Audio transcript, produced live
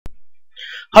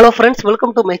Hello friends,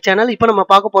 welcome to my channel. இப்போ நம்ம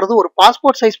பார்க்க போறது ஒரு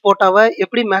பாஸ்போர்ட் சைஸ் போட்டோவை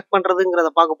எப்படி மேக் பண்றதுங்கறத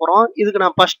பார்க்க போறோம். இதுக்கு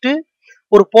நான் ஃபர்ஸ்ட்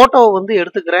ஒரு போட்டோவை வந்து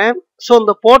எடுத்துக்கிறேன். சோ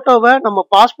இந்த போட்டோவை நம்ம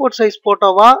பாஸ்போர்ட் சைஸ்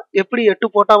போட்டோவா எப்படி 8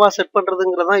 போட்டோவா செட்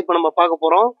பண்றதுங்கறத இப்போ நம்ம பார்க்க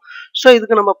போறோம். சோ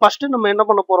இதுக்கு நம்ம ஃபர்ஸ்ட் நம்ம என்ன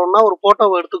பண்ண போறோம்னா ஒரு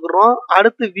போட்டோவை எடுத்துக்கிறோம்.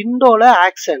 அடுத்து விண்டோல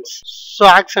ஆக்சன்ஸ். சோ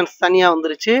ஆக்சன்ஸ் தனியா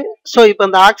வந்துருச்சு. சோ இப்போ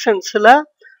இந்த ஆக்சன்ஸ்ல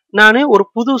நான் ஒரு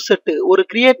புது செட், ஒரு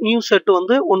கிரியேட் நியூ செட்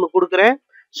வந்து ஒன்னு கொடுக்கிறேன்.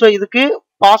 சோ இதுக்கு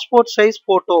பாஸ்போர்ட் சைஸ்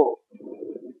போட்டோ.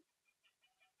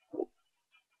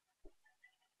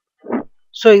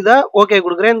 சோ இத ஓகே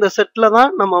கொடுக்கிறேன். இந்த செட்ல தான்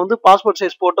நம்ம வந்து பாஸ்போர்ட்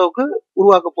சைஸ் போட்டோவுக்கு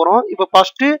உருவாக்க போறோம். இப்போ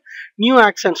ஃபர்ஸ்ட் நியூ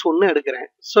ஆக்சன்ஸ் ஒன்னு எடுக்கிறேன்.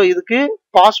 சோ இதுக்கு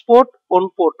பாஸ்போர்ட் ஒன்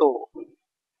போட்டோ.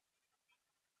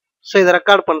 சோ இத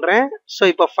ரெக்கார்ட் பண்றேன். சோ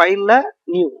இப்போ ஃபைல்ல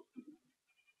நியூ.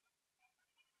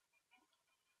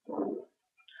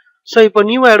 சோ இப்போ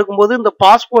நியூவா எடுக்கும்போது இந்த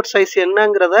பாஸ்போர்ட் சைஸ்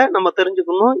என்னங்கறத நம்ம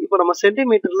தெரிஞ்சுக்கணும். இப்போ நம்ம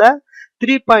சென்டிமீட்டர்ல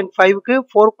 3.5க்கு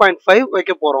 4.5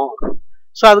 வைக்க போறோம்.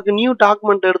 சோ அதுக்கு நியூ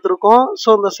டாக்குமெண்ட் எடுத்துருக்கோம். சோ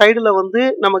இந்த சைடுல வந்து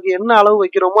நமக்கு என்ன அளவு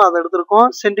வைக்கிறோமோ அதை எடுத்துருக்கோம்.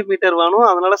 சென்டிமீட்டர் வேணும்,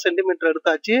 அதனால சென்டிமீட்டர்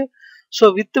எடுத்தாச்சு. சோ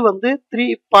வித் வந்து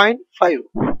 3.5.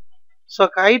 சோ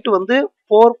ஹைட் வந்து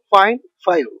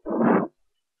 4.5.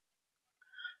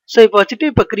 சோ இப்போ வச்சுட்டு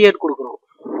இப்போ கிரியேட் கொடுக்குறோம்.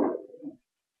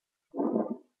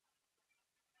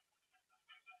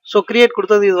 சோ கிரியேட்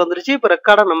கொடுத்தது இது வந்துருச்சு. இப்போ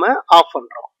ரெக்கார்டை நம்ம ஆஃப்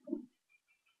பண்றோம்.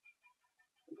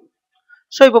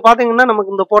 சோ இப்போ பாத்தீங்கன்னா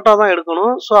நமக்கு இந்த போட்டோ தான்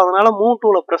எடுக்கணும். சோ அதனால மூவ்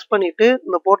டூல பிரஸ் பண்ணிட்டு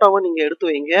இந்த போட்டோவை நீங்க எடுத்து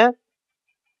வைங்க.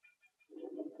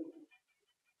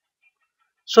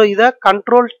 சோ இத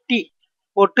கண்ட்ரோல் டி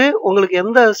போட்டு உங்களுக்கு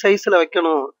எந்த சைஸ்ல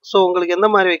வைக்கணும், சோ உங்களுக்கு எந்த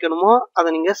மாதிரி வைக்கணுமோ அதை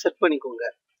நீங்க செட் பண்ணிக்கோங்க.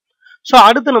 சோ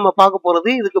அடுத்து நம்ம பார்க்க போறது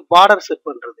இதுக்கு பார்டர் செட்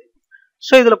பண்றது.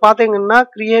 சோ இதுல பாத்தீங்கன்னா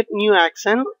கிரியேட் நியூ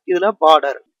ஆக்சன், இதுல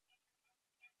பார்டர்.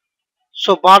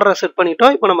 சோ பார்டரை செட்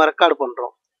பண்ணிட்டோம். இப்போ நம்ம ரெக்கார்ட்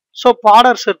பண்றோம். சோ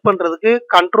பார்டர் செட் பண்றதுக்கு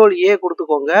கண்ட்ரோல் ஏ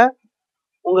கொடுத்துக்கோங்க.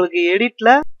 உங்களுக்கு எடிட்ல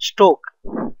ஸ்ட்ரோக்.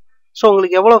 சோ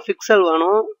உங்களுக்கு எவ்வளவு பிக்சல்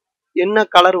வேணும், என்ன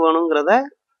கலர் வேணுங்கிறத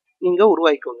நீங்க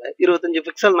உருவாக்கிக்கோங்க. 25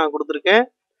 பிக்சல் நான் கொடுத்துருக்கேன்.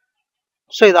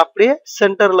 சோ இதை அப்படியே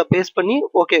சென்டர்ல பேஸ்ட் பண்ணி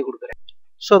ஓகே கொடுக்குறேன்.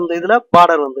 சோ இந்த இதுல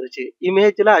பார்டர் வந்துருச்சு.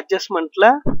 இமேஜ்ல அட்ஜஸ்ட்மெண்ட்ல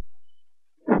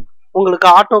உங்களுக்கு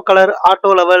ஆட்டோ கலர்,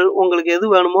 ஆட்டோ லெவல் உங்களுக்கு எது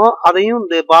வேணுமோ அதையும்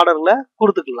இந்த பார்டர்ல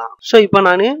கொடுத்துக்கலாம். சோ இப்போ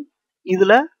நான்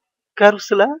இதுல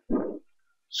கர்வ்ஸ்ல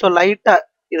சோ லைட்டா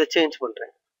இதை சேஞ்ச்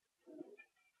பண்றேன்.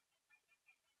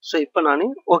 சோ இப்போ நான்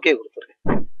ஓகே கொடுத்துறேன்.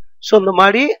 சோ இந்த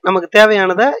மாதிரி நமக்கு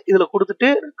தேவையானதை இதுல கொடுத்துட்டு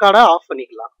ரெக்கார்டை ஆஃப்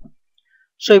பண்ணிக்கலாம்.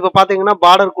 சோ இப்போ பாத்தீங்கன்னா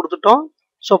பார்டர் கொடுத்துட்டோம்.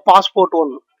 சோ பாஸ்போர்ட்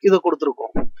ஒன் இது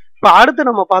கொடுத்துருக்கோம். இப்போ அடுத்து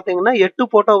நம்ம பாத்தீங்கன்னா 8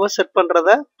 போட்டோவை செட்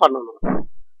பண்றத பண்ணணும்.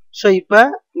 சோ இப்போ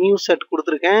நியூ செட்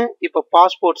கொடுத்துருக்கேன். இப்போ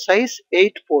பாஸ்போர்ட் சைஸ்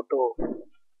 8 போட்டோ.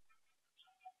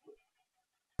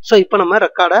 சோ இப்போ நம்ம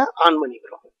ரெக்கார்டை ஆன்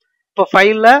பண்ணிக்கிறோம். இப்போ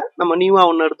ஃபைல்ல நம்ம நியூவா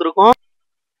ஒன்னு எடுத்திருக்கோம்.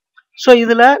 சோ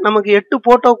இதுல நமக்கு 8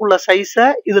 போட்டோக்குள்ள சைஸை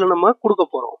இதுல நம்ம கொடுக்க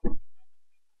போறோம்.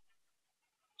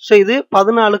 சோ இது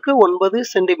 14க்கு 9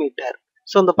 சென்டிமீட்டர்.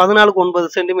 சோ இந்த 14க்கு 9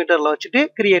 சென்டிமீட்டர்ல வச்சுட்டு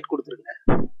கிரியேட் கொடுத்துருங்க.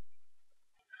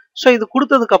 சோ இது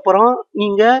கொடுத்ததுக்கு அப்புறம்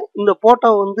நீங்க இந்த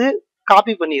போட்டோ வந்து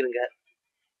காப்பி பண்ணிருங்க.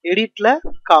 எடிட்ல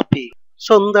காப்பி.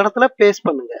 சோ இந்த இடத்துல பேஸ்ட்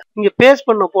பண்ணுங்க. நீங்க பேஸ்ட்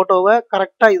பண்ண போட்டோவை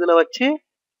கரெக்டா இதுல வச்சு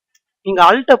நீங்க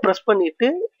அல்ட்ட பிரஸ் பண்ணிட்டு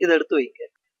இதை எடுத்து வைங்க.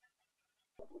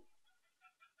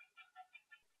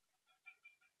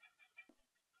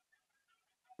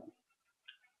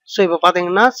 சோ இப்போ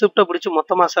பாத்தீங்கன்னா ஷிஃப்ட்டை பிடிச்சி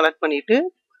மொத்தமா செலக்ட் பண்ணிட்டு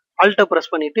அல்ட்ட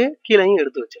பிரஸ் பண்ணிட்டு கீழையும்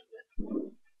எடுத்து வச்சிருங்க.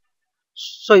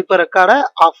 சோ இப்போ ரெக்கார்டை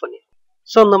ஆஃப் பண்ணி.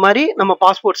 சோ இந்த மாதிரி நம்ம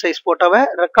பாஸ்போர்ட் சைஸ் போட்டோவை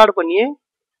ரெக்கார்ட் பண்ணியே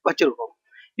வச்சிருக்கோம்.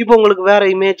 இப்போ உங்களுக்கு வேற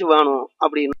இமேஜ் வேணும்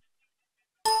அப்படின்னு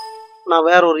நான்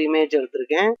வேற ஒரு இமேஜ்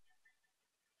எடுத்திருக்கேன்.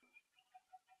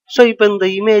 சோ இப்போ இந்த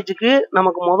இமேஜுக்கு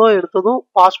நமக்கு முதல் எடுத்ததும்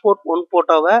பாஸ்போர்ட் ஒன்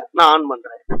போட்டோவை நான் ஆன்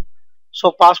பண்றேன். சோ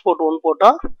பாஸ்போர்ட் ஒன்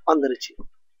போட்டோ வந்துருச்சு.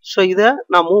 சோ இதை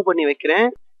நான் மூவ் பண்ணி வைக்கிறேன்.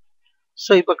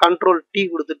 சோ இப்போ கண்ட்ரோல் டி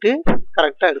கொடுத்துட்டு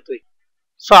கரெக்டா எடுத்து வை.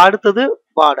 சோ அடுத்தது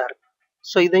பார்டர்.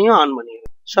 சோ இதையும் ஆன் பண்ணிடுங்க.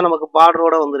 சோ நமக்கு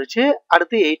பார்டரோட வந்துருச்சு.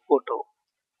 அடுத்து 8 போட்டோ.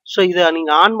 சோ இதை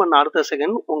நீங்க ஆன் பண்ண அடுத்த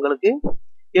செகண்ட் உங்களுக்கு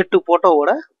 8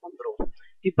 போட்டோவோட வந்துடும்.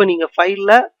 இப்போ நீங்க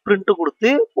ஃபைல்ல பிரிண்ட்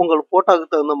கொடுத்து உங்கள்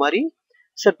போட்டோவுக்கு தகுந்த மாதிரி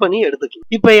செட் பண்ணி எடுத்துக்கலாம்.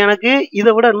 இப்போ எனக்கு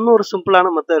இதை விட இன்னொரு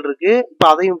சிம்பிளான மெத்தட் இருக்கு. இப்போ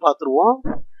அதையும் பார்த்துருவோம்.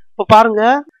 இப்போ பாருங்க,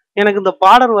 எனக்கு இந்த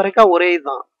பார்டர் வரைக்கும் ஒரே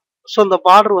இதுதான். ஸோ இந்த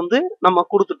பார்டர் வந்து நம்ம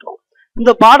கொடுத்துட்டோம்.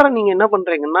 இந்த பார்டரை நீங்க என்ன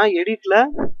பண்றீங்கன்னா எடிட்ல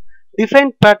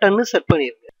டிஃபைன் பேட்டர்ன் செட்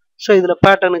பண்ணிருங்க. ஸோ இதுல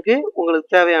பேட்டர்னுக்கு உங்களுக்கு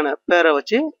தேவையான பேரை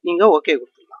வச்சு நீங்க ஓகே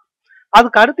கொடுத்துக்கலாம்.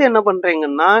 அதுக்கு அடுத்து என்ன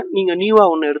பண்றீங்கன்னா நீங்க நியூவா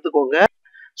ஒன்னு எடுத்துக்கோங்க.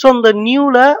 ஸோ இந்த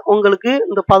நியூல உங்களுக்கு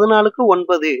இந்த 14க்கு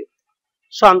 9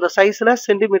 ஸோ அந்த சைஸ்ல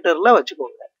சென்டிமீட்டர்ல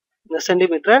வச்சுக்கோங்க. இந்த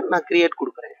சென்டிமீட்டரை நான் கிரியேட்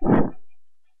கொடுக்குறேன்.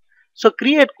 ஸோ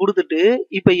கிரியேட் கொடுத்துட்டு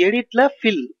இப்போ எடிட்ல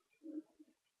ஃபில்.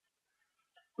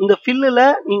 இந்த ஃபில்லுல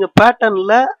நீங்க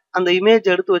பேட்டர்ன்ல அந்த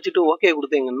இமேஜ் எடுத்து வச்சுட்டு ஓகே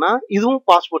கொடுத்தீங்கன்னா இதுவும்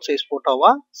பாஸ்போர்ட் சைஸ்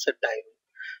போட்டோவா செட் ஆயிடும்.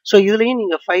 ஸோ இதுலயும்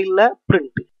நீங்க ஃபைல்ல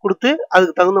பிரிண்ட் கொடுத்து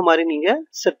அதுக்கு தகுந்த மாதிரி நீங்க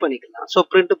செட் பண்ணிக்கலாம். ஸோ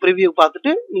பிரிண்ட் ப்ரிவியூ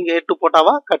பார்த்துட்டு நீங்க 8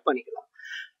 போட்டோவா கட் பண்ணிக்கலாம்.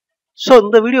 ஸோ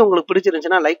இந்த வீடியோ உங்களுக்கு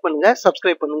பிடிச்சிருந்துச்சுன்னா லைக் பண்ணுங்க,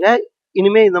 சப்ஸ்கிரைப் பண்ணுங்க.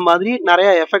 இனிமே இந்த மாதிரி நிறைய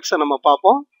எஃபெக்ட்ஸை நம்ம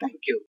பார்ப்போம். தேங்க்யூ.